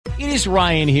It is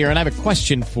Ryan here, and I have a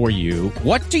question for you.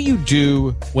 What do you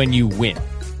do when you win?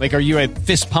 Like, are you a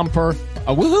fist pumper,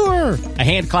 a woohooer, a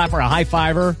hand clapper, a high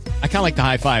fiver? I kind of like the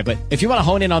high five, but if you want to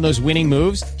hone in on those winning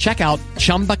moves, check out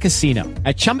Chumba Casino.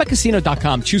 At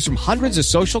ChumbaCasino.com, choose from hundreds of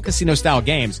social casino-style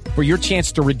games for your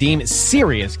chance to redeem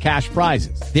serious cash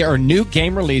prizes. There are new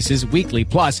game releases weekly,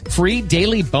 plus free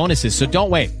daily bonuses. So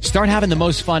don't wait. Start having the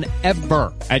most fun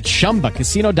ever at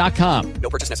ChumbaCasino.com. No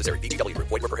purchase necessary. VGW. Void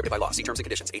where prohibited by law. See terms and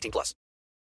conditions. 18 plus.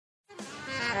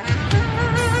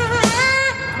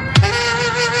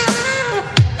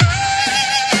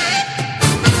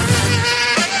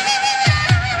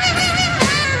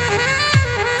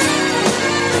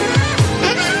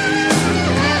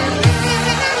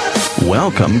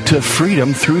 Welcome to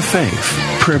Freedom Through Faith.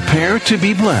 Prepare to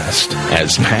be blessed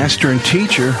as pastor and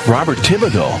teacher Robert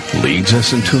Thibodeau leads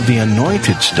us into the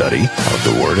anointed study of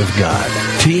the Word of God,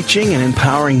 teaching and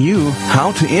empowering you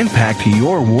how to impact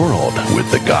your world with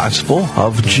the gospel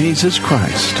of Jesus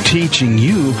Christ, teaching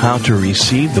you how to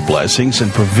receive the blessings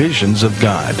and provisions of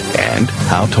God and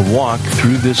how to walk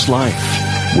through this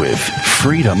life with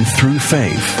freedom through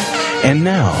faith. And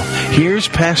now, here's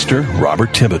Pastor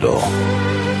Robert Thibodeau.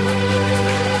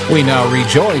 We now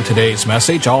rejoin today's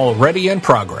message, already in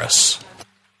progress.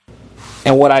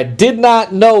 And what I did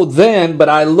not know then, but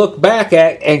I look back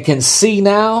at and can see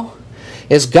now,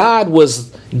 is God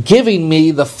was giving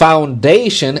me the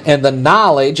foundation and the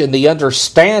knowledge and the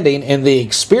understanding and the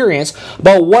experience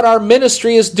about what our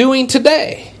ministry is doing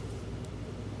today.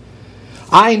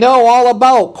 I know all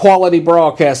about quality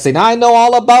broadcasting. I know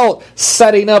all about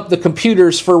setting up the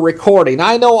computers for recording.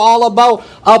 I know all about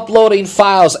uploading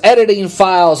files, editing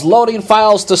files, loading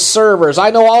files to servers.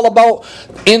 I know all about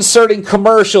inserting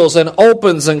commercials and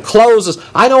opens and closes.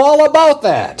 I know all about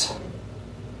that.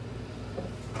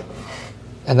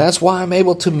 And that's why I'm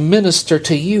able to minister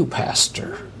to you,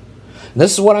 Pastor. And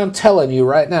this is what I'm telling you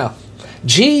right now.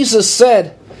 Jesus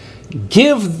said,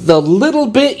 give the little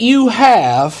bit you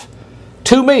have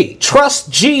to me.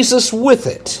 Trust Jesus with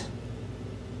it.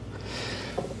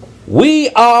 We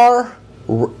are,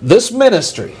 this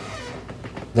ministry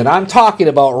that I'm talking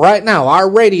about right now, our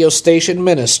radio station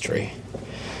ministry,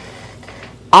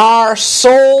 our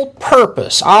sole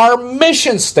purpose, our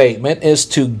mission statement is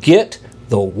to get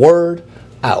the word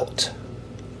out.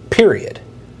 Period.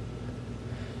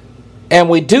 And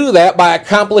we do that by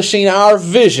accomplishing our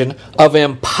vision of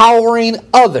empowering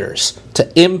others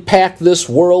to impact this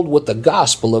world with the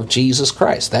gospel of Jesus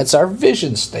Christ. That's our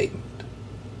vision statement.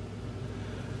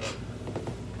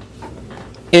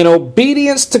 In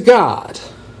obedience to God,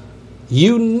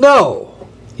 you know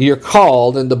you're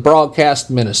called into broadcast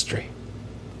ministry.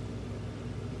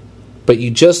 But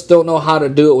you just don't know how to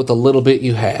do it with the little bit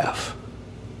you have.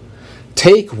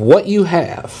 Take what you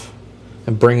have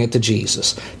and bring it to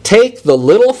Jesus. Take the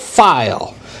little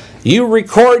file. You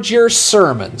record your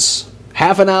sermons,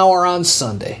 half an hour on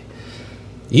Sunday.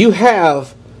 You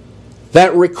have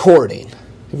that recording.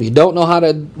 If you don't know how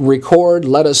to record,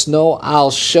 let us know. I'll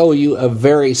show you a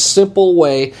very simple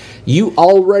way. You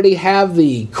already have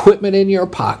the equipment in your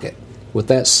pocket with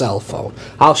that cell phone.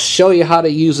 I'll show you how to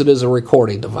use it as a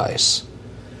recording device,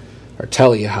 or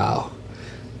tell you how.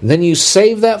 And then you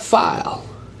save that file.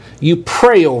 You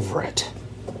pray over it,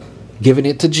 giving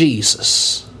it to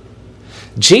Jesus.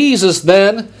 Jesus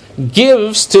then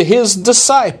gives to his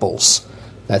disciples.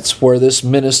 That's where this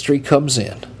ministry comes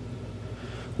in.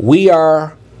 We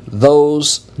are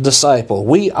those disciples.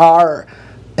 We are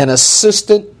an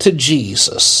assistant to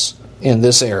Jesus in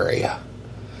this area.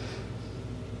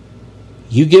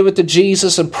 You give it to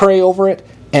Jesus and pray over it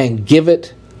and give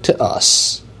it to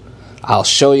us. I'll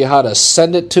show you how to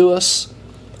send it to us.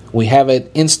 We have it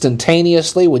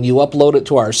instantaneously when you upload it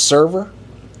to our server.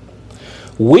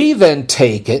 We then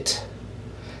take it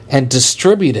and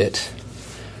distribute it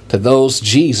to those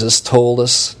Jesus told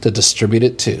us to distribute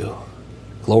it to.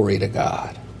 Glory to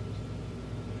God.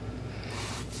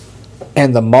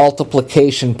 And the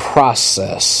multiplication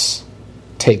process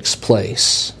takes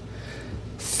place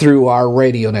through our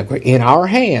radio network. In our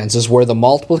hands is where the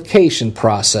multiplication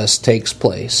process takes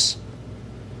place.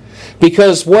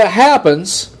 Because what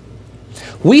happens,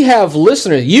 we have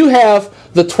listeners. You have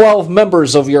the 12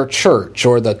 members of your church,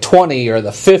 or the 20 or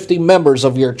the 50 members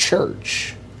of your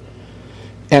church,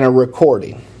 and a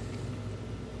recording.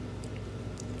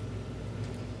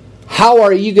 How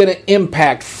are you going to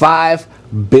impact 5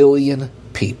 billion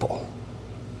people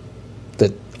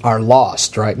that are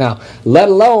lost right now, let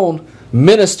alone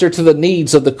minister to the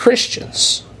needs of the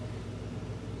Christians,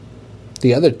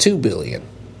 the other 2 billion?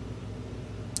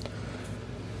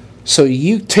 So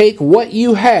you take what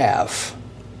you have,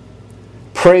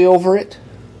 pray over it,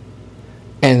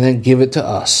 and then give it to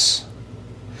us.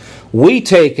 We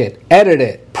take it, edit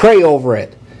it, pray over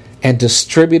it, and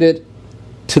distribute it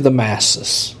to the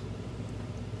masses.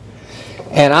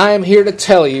 And I am here to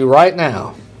tell you right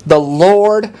now, the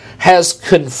Lord has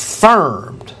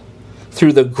confirmed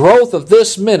through the growth of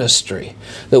this ministry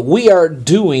that we are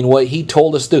doing what He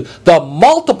told us to do. The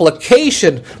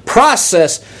multiplication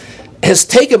process has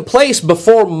taken place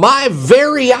before my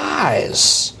very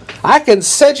eyes. I can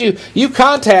send you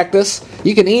contact us.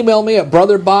 You can email me at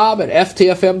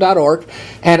brotherbob@ftfm.org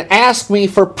and ask me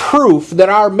for proof that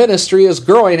our ministry is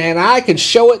growing, and I can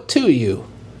show it to you.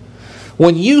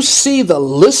 When you see the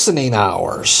listening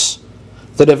hours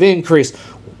that have increased,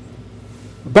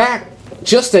 back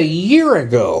just a year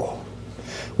ago,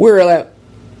 we were at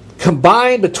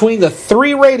combined between the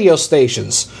 3 radio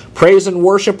stations, Praise and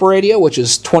Worship Radio, which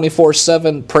is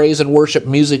 24/7 praise and worship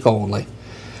music only,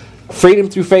 Freedom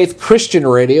Through Faith Christian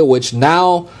Radio, which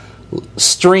now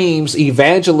streams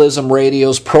Evangelism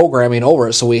Radio's programming over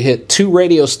it, so we hit 2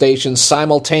 radio stations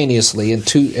simultaneously, and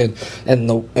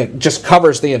it just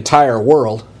covers the entire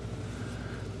world.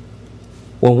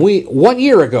 1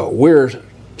 year ago, we're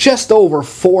just over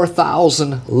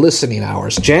 4,000 listening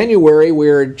hours. January,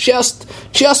 we're just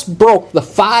broke the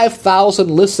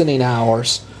 5,000 listening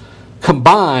hours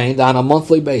combined on a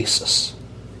monthly basis.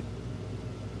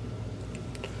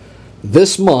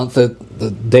 This month, the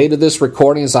date of this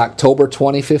recording is October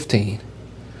 2015.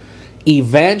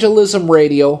 Evangelism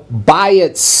Radio by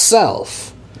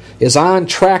itself is on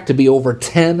track to be over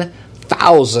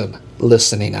 10,000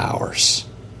 listening hours.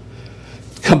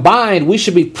 Combined, we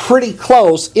should be pretty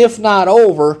close, if not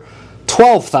over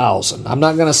 12,000. I'm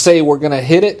not going to say we're going to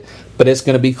hit it, but it's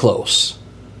going to be close.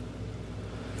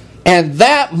 And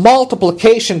that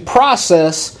multiplication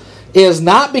process is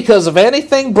not because of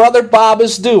anything Brother Bob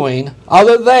is doing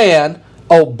other than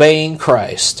obeying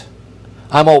Christ.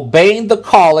 I'm obeying the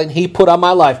calling He put on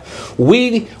my life.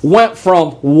 We went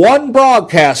from 1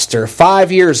 broadcaster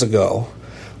 5 years ago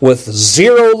with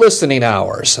 0 listening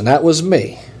hours, and that was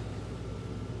me.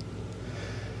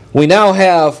 We now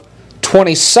have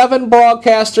 27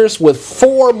 broadcasters with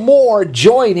 4 more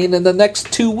joining in the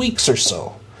next 2 weeks or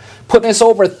so, putting us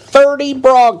over 30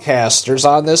 broadcasters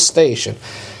on this station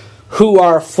who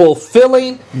are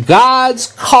fulfilling God's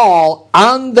call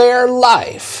on their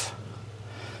life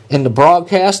in the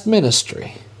broadcast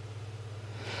ministry.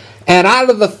 And out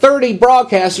of the 30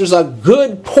 broadcasters, a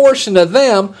good portion of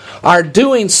them are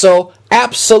doing so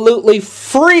absolutely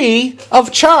free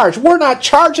of charge. We're not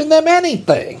charging them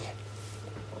anything.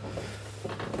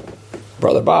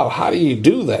 Brother Bob, how do you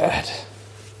do that?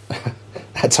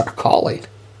 That's our calling.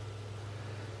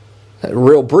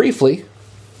 Real briefly,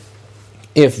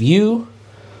 if you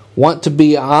want to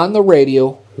be on the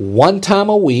radio 1 time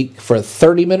a week for a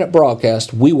 30-minute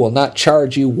broadcast, we will not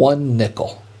charge you 1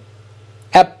 nickel.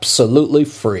 Absolutely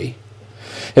free.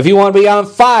 If you want to be on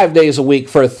 5 days a week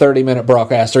for a 30-minute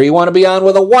broadcast, or you want to be on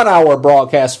with a 1-hour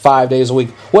broadcast 5 days a week,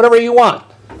 whatever you want.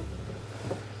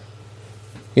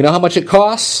 You know how much it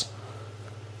costs?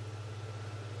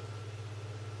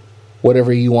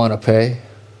 Whatever you want to pay.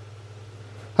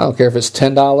 I don't care if it's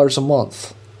 $10 a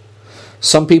month.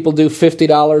 Some people do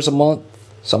 $50 a month,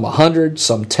 some $100,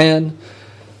 some $10.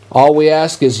 All we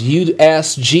ask is you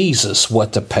ask Jesus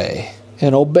what to pay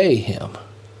and obey Him.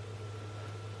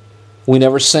 We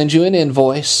never send you an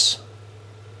invoice.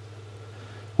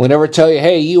 We never tell you,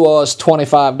 hey, you owe us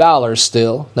 $25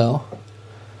 still. No.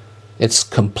 It's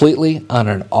completely on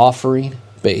an offering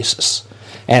basis.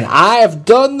 And I have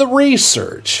done the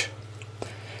research.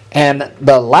 And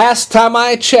the last time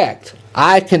I checked,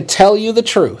 I can tell you the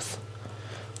truth.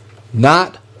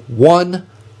 Not one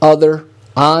other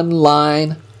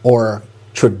online or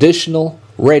traditional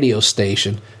radio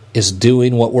station is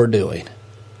doing what we're doing.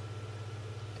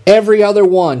 Every other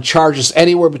one charges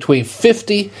anywhere between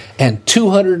 $50 and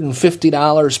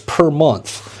 $250 per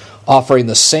month, offering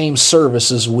the same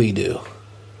services we do.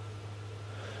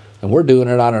 And we're doing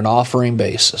it on an offering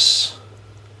basis.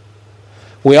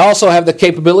 We also have the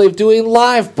capability of doing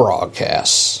live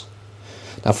broadcasts.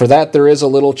 Now for that there is a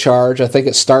little charge. I think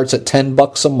it starts at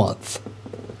 $10 a month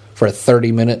for a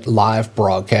 30-minute live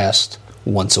broadcast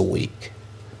once a week.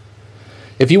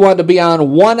 If you want to be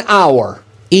on 1 hour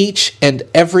each and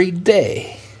every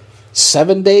day,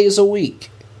 7 days a week,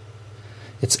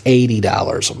 it's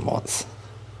 $80 a month.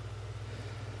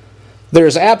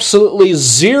 There's absolutely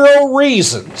 0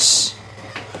 reasons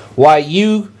why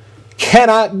you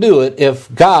cannot do it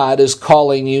if God is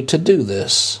calling you to do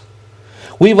this.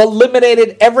 We've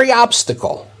eliminated every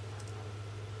obstacle.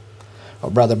 Oh,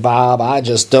 Brother Bob, I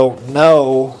just don't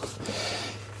know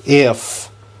if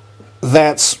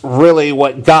that's really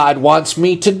what God wants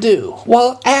me to do.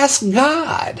 Well, ask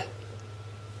God.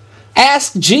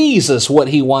 Ask Jesus what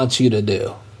he wants you to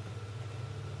do.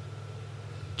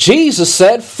 Jesus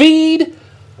said, feed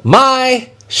my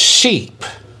sheep.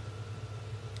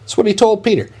 That's what he told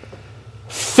Peter.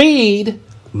 Feed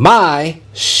my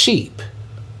sheep.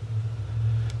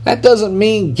 That doesn't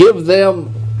mean give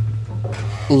them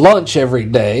lunch every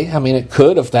day. I mean, it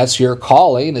could if that's your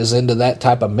calling, is into that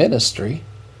type of ministry.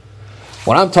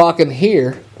 What I'm talking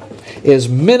here is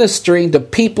ministering to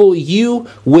people you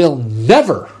will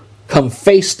never come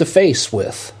face to face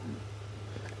with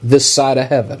this side of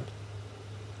heaven.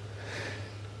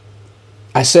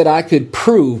 I said I could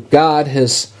prove God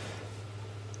has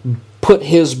put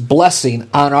his blessing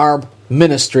on our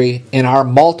ministry in our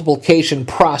multiplication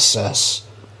process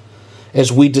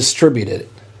as we distributed it.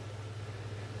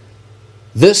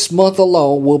 This month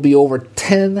alone will be over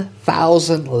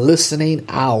 10,000 listening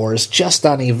hours just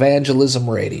on evangelism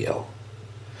radio.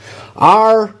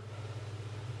 Our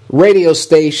radio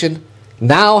station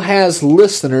now has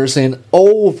listeners in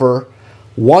over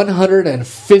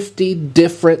 150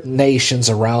 different nations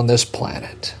around this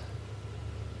planet.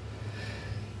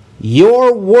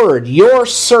 Your word, your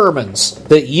sermons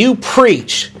that you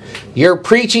preach, you're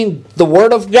preaching the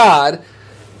Word of God,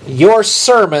 your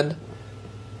sermon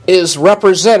is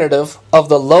representative of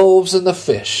the loaves and the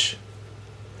fish.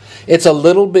 It's a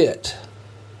little bit.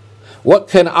 What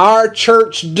can our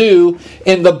church do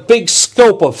in the big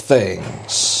scope of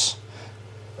things?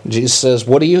 Jesus says,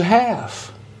 what do you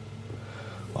have?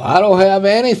 Well, I don't have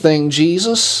anything,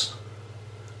 Jesus.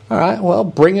 All right, well,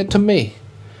 bring it to me.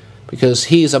 Because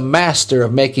he's a master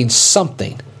of making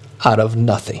something out of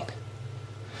nothing.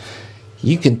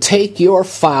 You can take your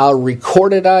file,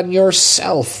 record it on your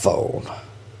cell phone,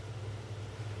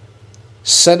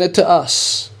 send it to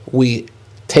us. We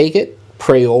take it,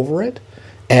 pray over it,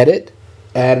 edit,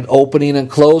 add an opening and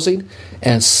closing,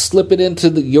 and slip it into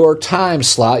your time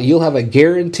slot. You'll have a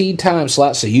guaranteed time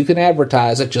slot so you can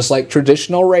advertise it just like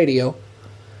traditional radio.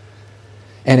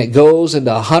 And it goes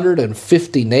into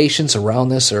 150 nations around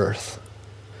this earth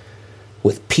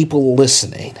with people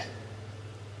listening.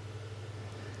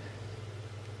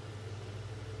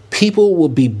 People will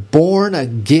be born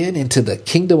again into the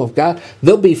kingdom of God.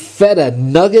 They'll be fed a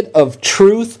nugget of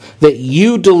truth that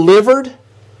you delivered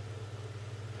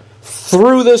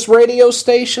through this radio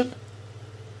station,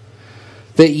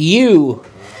 that you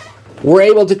were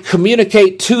able to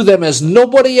communicate to them as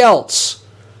nobody else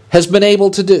has been able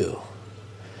to do.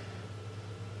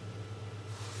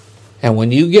 And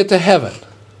when you get to heaven,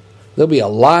 there'll be a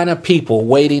line of people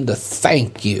waiting to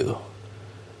thank you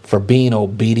for being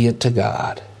obedient to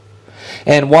God.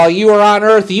 And while you were on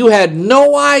earth, you had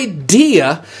no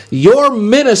idea your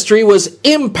ministry was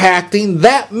impacting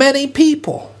that many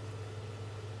people.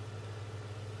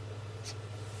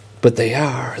 But they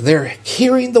are. They're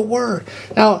hearing the word.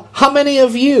 Now, how many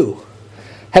of you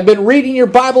have been reading your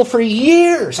Bible for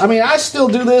years? I mean, I still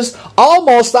do this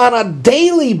almost on a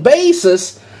daily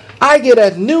basis. I get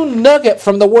a new nugget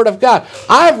from the Word of God.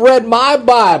 I've read my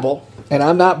Bible, and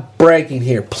I'm not bragging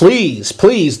here. Please,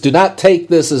 please do not take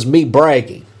this as me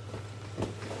bragging.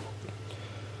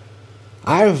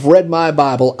 I've read my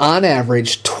Bible on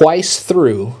average twice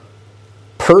through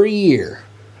per year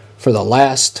for the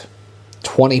last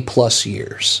 20 plus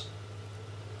years.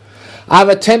 I've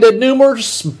attended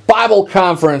numerous Bible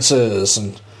conferences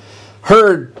and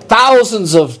heard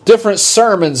thousands of different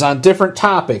sermons on different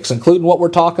topics, including what we're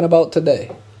talking about today.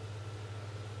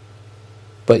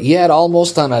 But yet,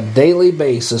 almost on a daily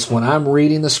basis, when I'm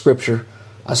reading the Scripture,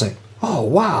 I say, oh,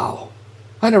 wow,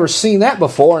 I never seen that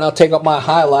before, and I'll take up my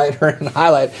highlighter and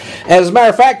highlight. As a matter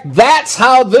of fact, that's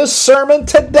how this sermon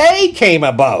today came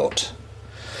about.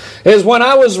 Is when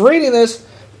I was reading this,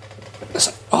 I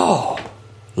said, oh,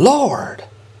 Lord,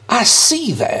 I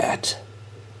see that.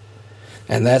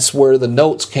 And that's where the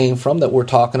notes came from that we're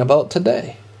talking about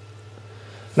today.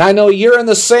 And I know you're in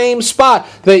the same spot,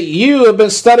 that you have been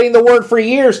studying the Word for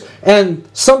years, and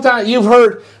sometimes you've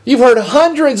heard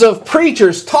hundreds of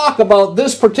preachers talk about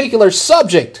this particular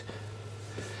subject.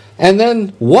 And then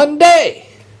one day,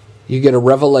 you get a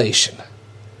revelation.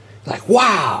 Like,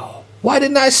 wow, why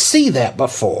didn't I see that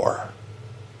before?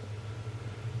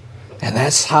 And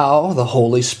that's how the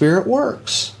Holy Spirit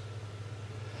works.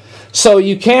 So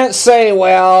you can't say,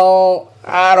 well,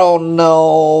 I don't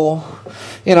know.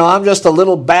 You know, I'm just a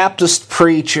little Baptist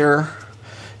preacher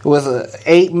with an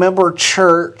 8-member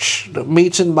church that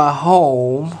meets in my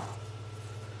home.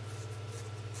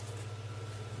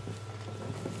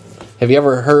 Have you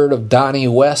ever heard of Donnie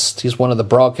West? He's one of the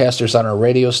broadcasters on our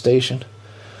radio station.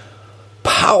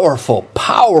 powerful,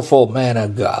 powerful man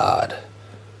of God.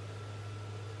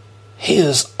 He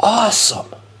is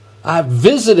awesome. I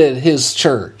visited his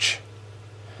church.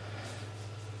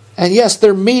 And yes,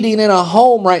 they're meeting in a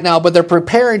home right now, but they're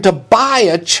preparing to buy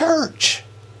a church.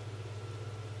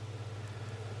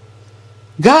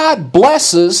 God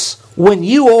blesses when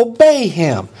you obey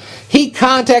him. He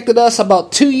contacted us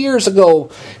about 2 years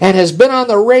ago and has been on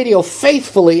the radio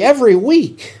faithfully every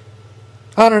week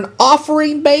on an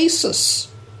offering basis.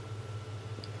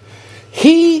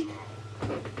 He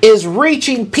is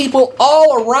reaching people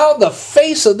all around the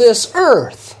face of this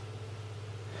earth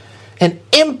and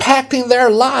impacting their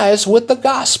lives with the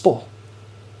gospel.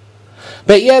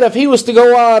 But yet, if he was to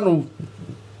go on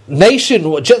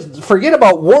just forget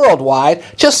about worldwide,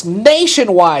 just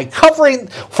nationwide, covering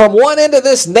from one end of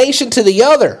this nation to the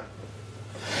other,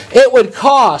 it would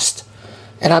cost,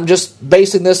 and I'm just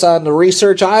basing this on the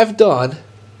research I've done,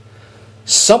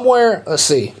 somewhere, let's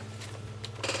see,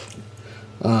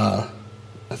 I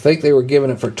think they were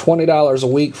giving it for $20 a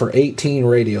week for 18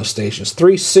 radio stations.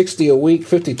 $360 a week,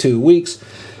 52 weeks.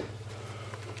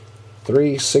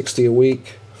 $360 a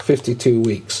week, 52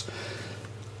 weeks.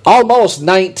 Almost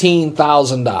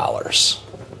 $19,000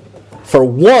 for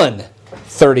one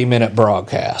 30-minute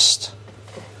broadcast.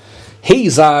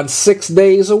 He's on 6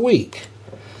 days a week.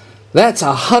 That's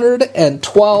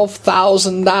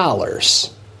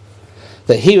 $112,000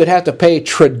 that he would have to pay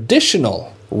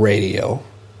traditional radio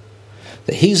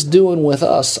that he's doing with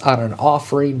us on an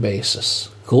offering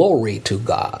basis. Glory to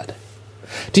God.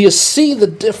 Do you see the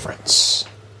difference?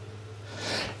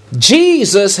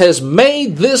 Jesus has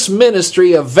made this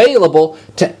ministry available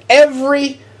to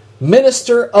every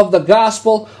minister of the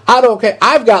gospel. I don't care.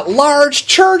 I've got large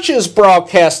churches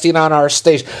broadcasting on our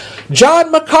station.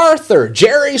 John MacArthur,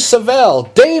 Jerry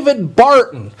Savelle, David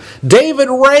Barton, David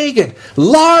Reagan.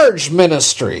 Large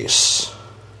ministries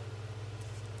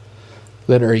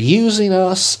that are using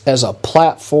us as a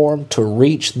platform to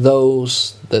reach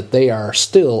those that they are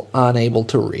still unable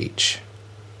to reach.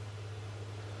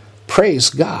 Praise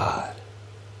God.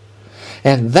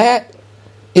 And that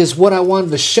is what I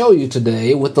wanted to show you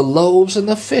today with the loaves and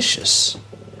the fishes.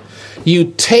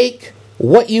 You take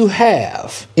what you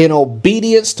have in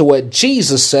obedience to what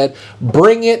Jesus said,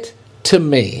 bring it to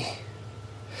me.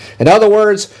 In other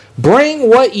words, bring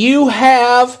what you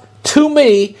have to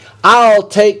me, I'll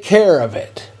take care of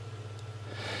it.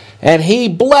 And he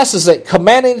blesses it,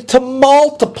 commanding it to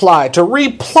multiply, to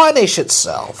replenish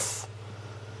itself,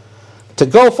 to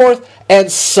go forth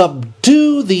and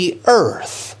subdue the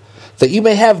earth, that you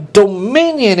may have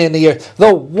dominion in the earth.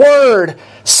 The word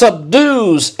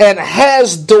subdues and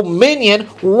has dominion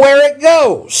where it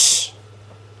goes.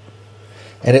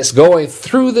 And it's going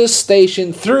through this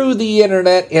station, through the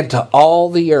internet, into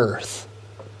all the earth.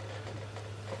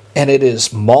 And it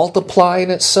is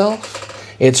multiplying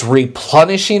itself. It's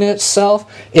replenishing itself.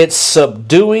 It's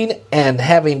subduing and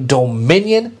having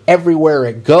dominion everywhere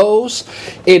it goes.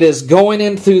 It is going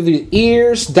in through the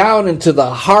ears, down into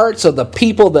the hearts of the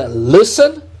people that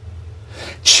listen,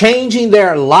 changing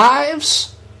their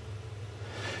lives,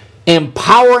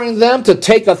 empowering them to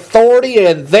take authority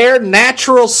in their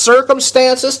natural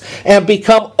circumstances and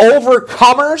become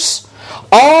overcomers,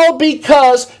 all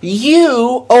because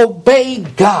you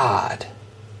obeyed God.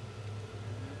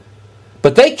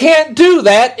 But they can't do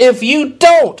that if you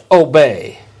don't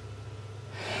obey.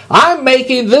 I'm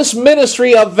making this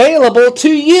ministry available to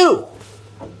you.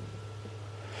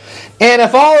 And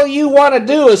if all you want to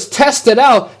do is test it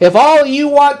out, if all you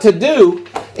want to do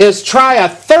is try a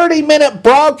 30-minute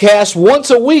broadcast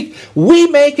once a week, we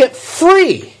make it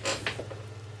free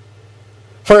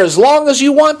for as long as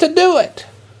you want to do it.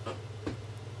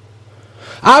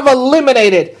 I've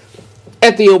eliminated,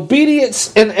 at the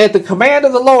obedience and at the command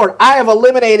of the Lord, I have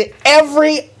eliminated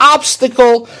every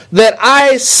obstacle that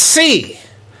I see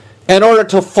in order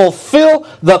to fulfill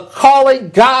the calling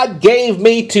God gave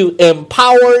me to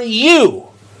empower you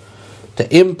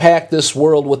to impact this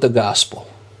world with the gospel.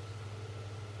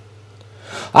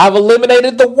 I've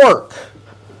eliminated the work.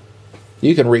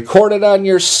 You can record it on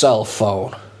your cell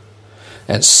phone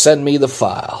and send me the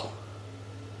file.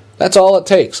 That's all it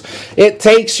takes. It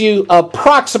takes you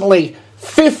approximately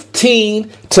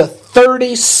 15 to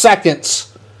 30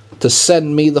 seconds to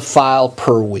send me the file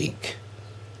per week.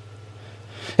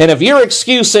 And if your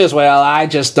excuse is, well, I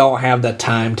just don't have the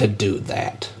time to do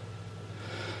that,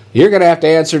 you're going to have to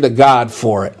answer to God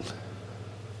for it.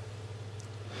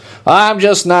 I'm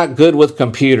just not good with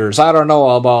computers. I don't know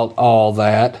about all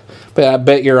that. But I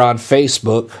bet you're on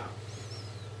Facebook.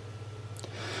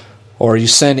 Or you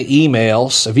send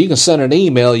emails. If you can send an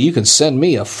email, you can send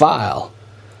me a file.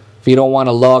 If you don't want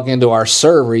to log into our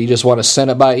server, you just want to send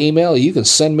it by email, you can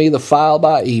send me the file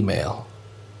by email.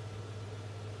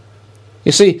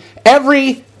 You see,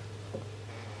 every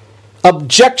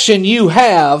objection you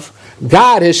have,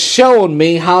 God has shown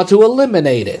me how to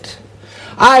eliminate it.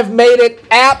 I've made it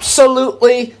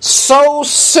absolutely so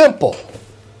simple.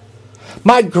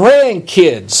 My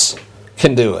grandkids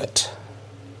can do it.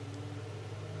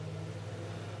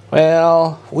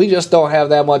 Well, we just don't have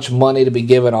that much money to be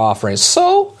giving offerings.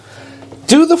 So,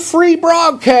 do the free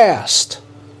broadcast.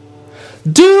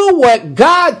 Do what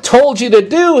God told you to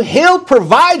do. He'll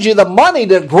provide you the money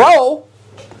to grow.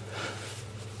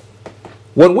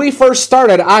 When we first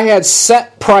started, I had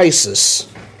set prices.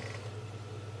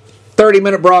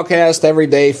 30-minute broadcast every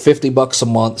day, $50 a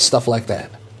month, stuff like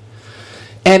that.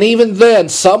 And even then,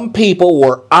 some people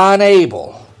were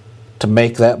unable to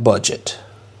make that budget.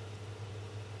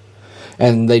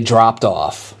 And they dropped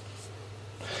off.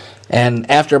 And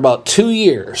after about 2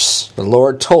 years, the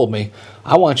Lord told me,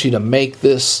 I want you to make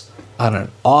this on an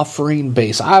offering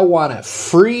basis. I want it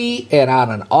free and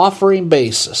on an offering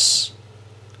basis.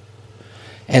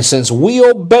 And since we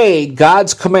obeyed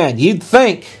God's command, you'd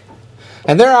think,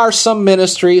 and there are some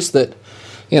ministries that,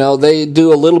 they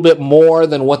do a little bit more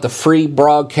than what the free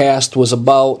broadcast was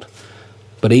about.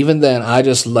 But even then, I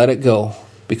just let it go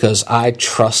because I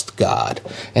trust God.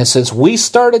 And since we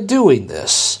started doing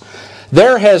this,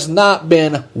 there has not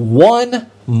been 1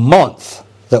 month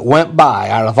that went by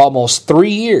out of almost 3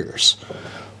 years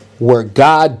where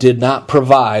God did not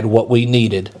provide what we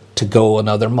needed to go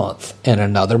another month and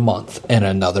another month and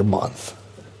another month.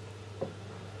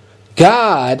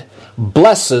 God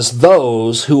blesses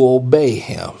those who obey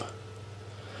Him.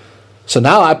 So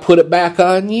now I put it back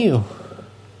on you.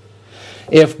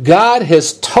 If God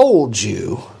has told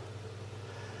you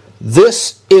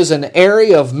this is an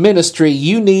area of ministry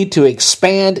you need to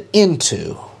expand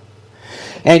into,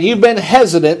 and you've been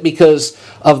hesitant because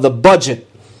of the budget,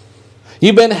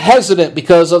 you've been hesitant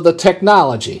because of the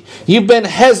technology, you've been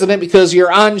hesitant because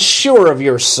you're unsure of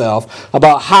yourself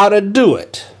about how to do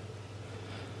it,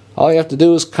 all you have to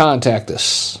do is contact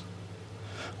us.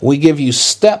 We give you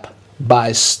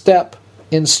step-by-step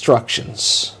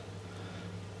instructions.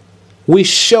 We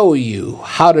show you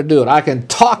how to do it. I can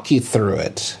talk you through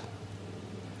it.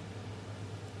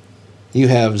 You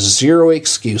have zero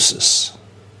excuses.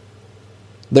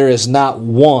 There is not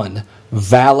one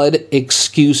valid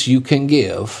excuse you can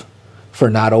give for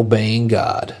not obeying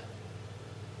God.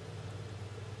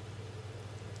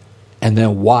 And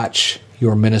then watch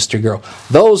your ministry grow.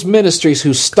 Those ministries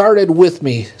who started with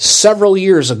me several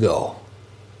years ago,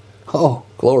 oh,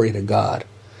 glory to God.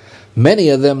 Many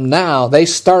of them now, they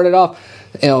started off,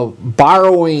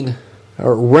 borrowing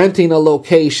or renting a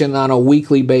location on a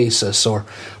weekly basis, or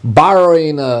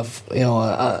borrowing a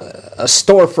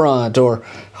storefront, or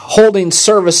holding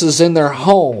services in their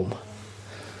home.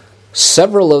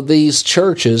 Several of these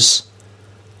churches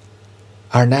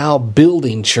are now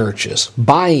building churches,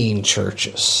 buying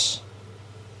churches.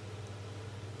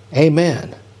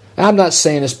 Amen. I'm not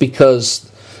saying it's because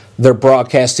they're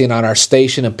broadcasting on our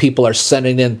station and people are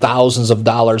sending in thousands of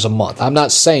dollars a month. I'm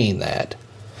not saying that.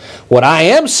 What I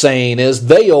am saying is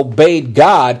they obeyed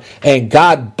God and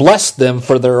God blessed them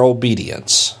for their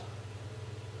obedience.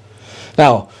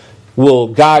 Now, will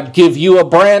God give you a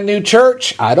brand new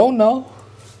church? I don't know.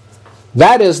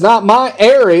 That is not my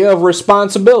area of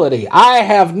responsibility. I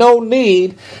have no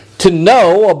need to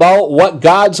know about what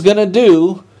God's going to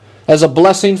do as a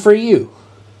blessing for you.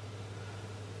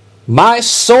 My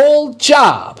sole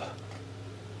job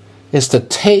is to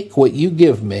take what you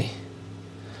give me,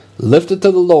 lift it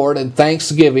to the Lord in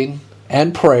thanksgiving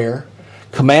and prayer,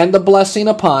 command the blessing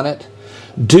upon it,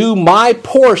 do my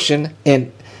portion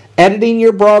in editing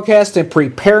your broadcast and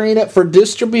preparing it for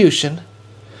distribution,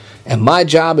 and my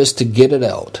job is to get it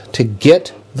out, to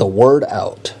get the word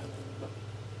out.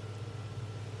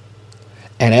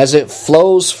 And as it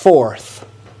flows forth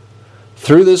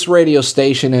through this radio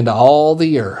station into all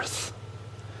the earth,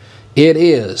 it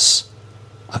is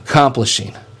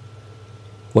accomplishing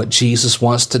what Jesus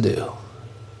wants to do.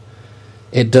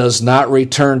 It does not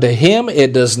return to Him.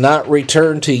 It does not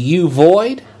return to you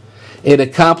void. It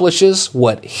accomplishes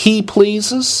what He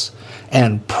pleases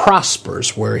and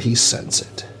prospers where He sends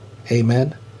it.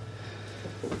 Amen.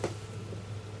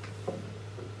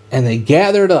 And they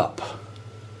gathered up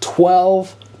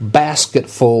 12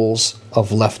 basketfuls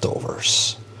of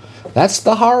leftovers. That's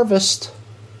the harvest.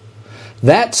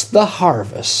 That's the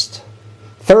harvest.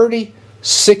 30,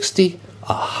 60,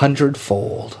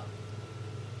 100-fold.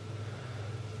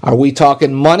 Are we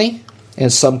talking money? In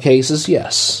some cases,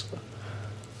 yes.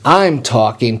 I'm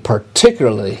talking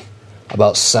particularly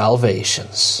about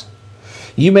salvations.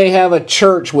 You may have a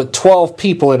church with 12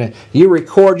 people in it. You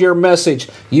record your message.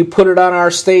 You put it on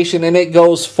our station and it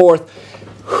goes forth.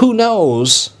 Who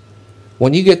knows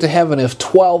when you get to heaven if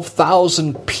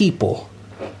 12,000 people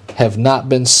have not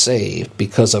been saved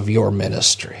because of your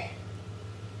ministry?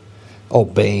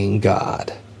 Obeying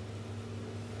God.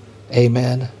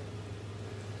 Amen.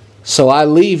 So I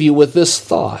leave you with this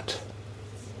thought.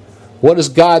 What is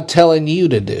God telling you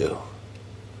to do?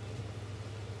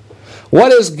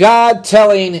 What is God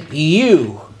telling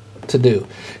you to do?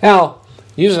 Now,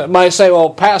 you might say, well,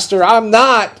 Pastor, I'm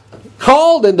not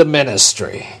called into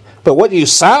ministry. But what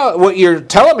you're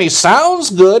telling me sounds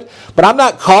good, but I'm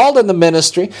not called into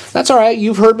ministry. That's all right.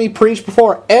 You've heard me preach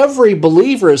before. Every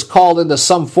believer is called into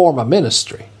some form of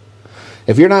ministry.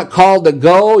 If you're not called to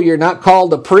go, you're not called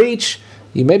to preach,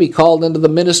 you may be called into the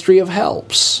ministry of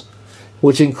helps,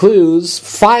 which includes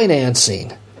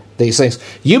financing these things.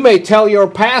 You may tell your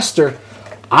pastor,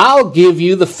 I'll give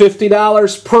you the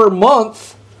 $50 per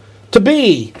month to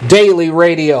be daily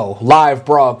radio, live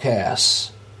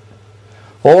broadcasts.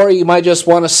 Or you might just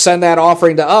want to send that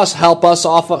offering to us, help us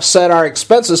offset our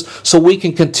expenses so we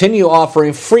can continue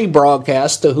offering free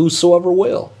broadcasts to whosoever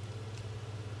will.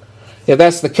 If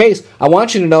that's the case, I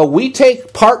want you to know we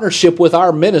take partnership with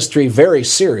our ministry very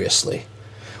seriously.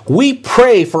 We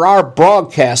pray for our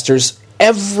broadcasters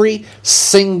every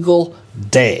single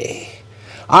day.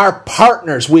 Our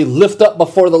partners we lift up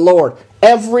before the Lord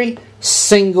every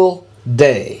single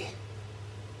day.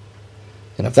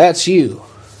 And if that's you,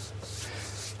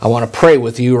 I want to pray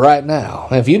with you right now.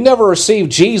 And if you've never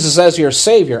received Jesus as your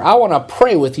Savior, I want to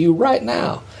pray with you right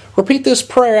now. Repeat this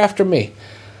prayer after me.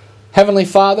 Heavenly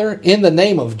Father, in the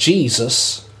name of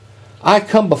Jesus, I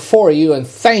come before you and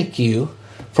thank you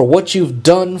for what you've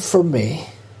done for me.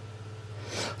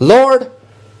 Lord,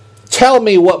 tell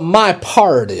me what my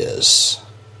part is,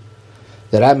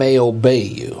 that I may obey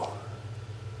you.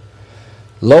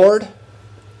 Lord,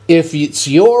 if it's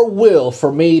your will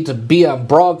for me to be on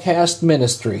broadcast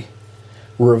ministry,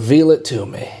 reveal it to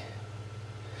me.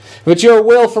 If it's your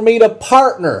will for me to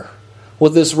partner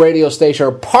with this radio station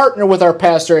or partner with our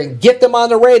pastor and get them on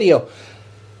the radio,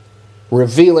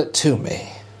 reveal it to me.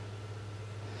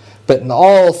 But in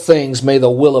all things, may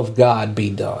the will of God be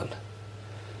done.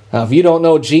 Now, if you don't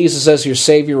know Jesus as your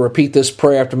Savior, repeat this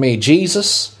prayer after me.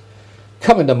 Jesus,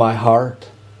 come into my heart.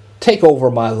 Take over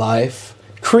my life.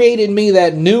 Create in me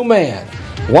that new man,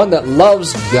 one that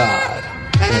loves God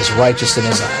and is righteous in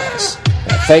his eyes.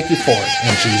 And I thank you for it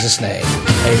in Jesus' name.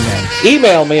 Amen.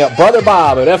 Email me at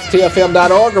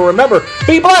brotherbob@ftfm.org. And remember,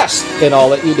 be blessed in all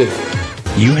that you do.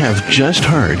 You have just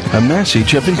heard a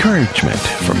message of encouragement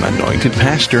from anointed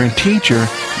pastor and teacher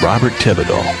Robert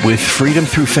Thibodeau with Freedom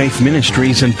Through Faith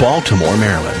Ministries in Baltimore,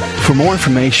 Maryland. For more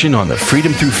information on the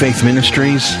Freedom Through Faith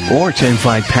Ministries or to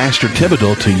invite Pastor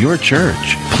Thibodeau to your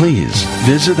church, please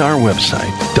visit our website,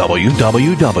 www.ftfm.org.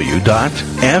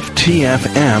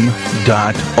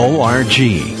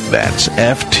 That's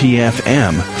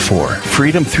FTFM for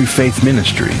Freedom Through Faith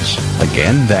Ministries.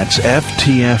 Again, that's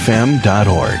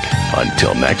FTFM.org.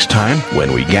 Until next time,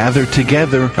 when we gather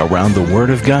together around the Word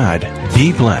of God,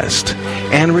 be blessed.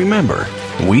 And remember,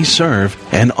 we serve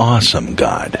an awesome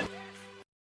God.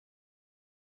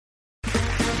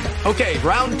 Okay,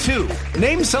 round two.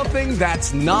 Name something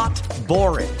that's not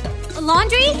boring. A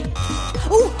laundry?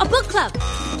 Ooh, a book club.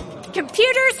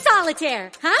 Computer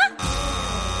solitaire, huh?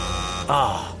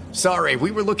 Ah, sorry,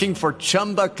 we were looking for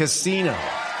Chumba Casino.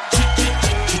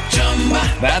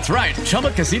 That's right,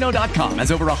 ChumbaCasino.com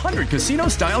has over 100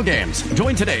 casino-style games.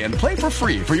 Join today and play for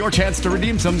free for your chance to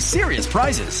redeem some serious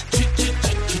prizes.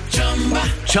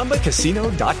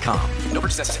 ChumbaCasino.com. No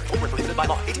purchase necessary. Void where prohibited by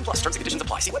law. 18+ terms and conditions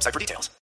apply. See website for details.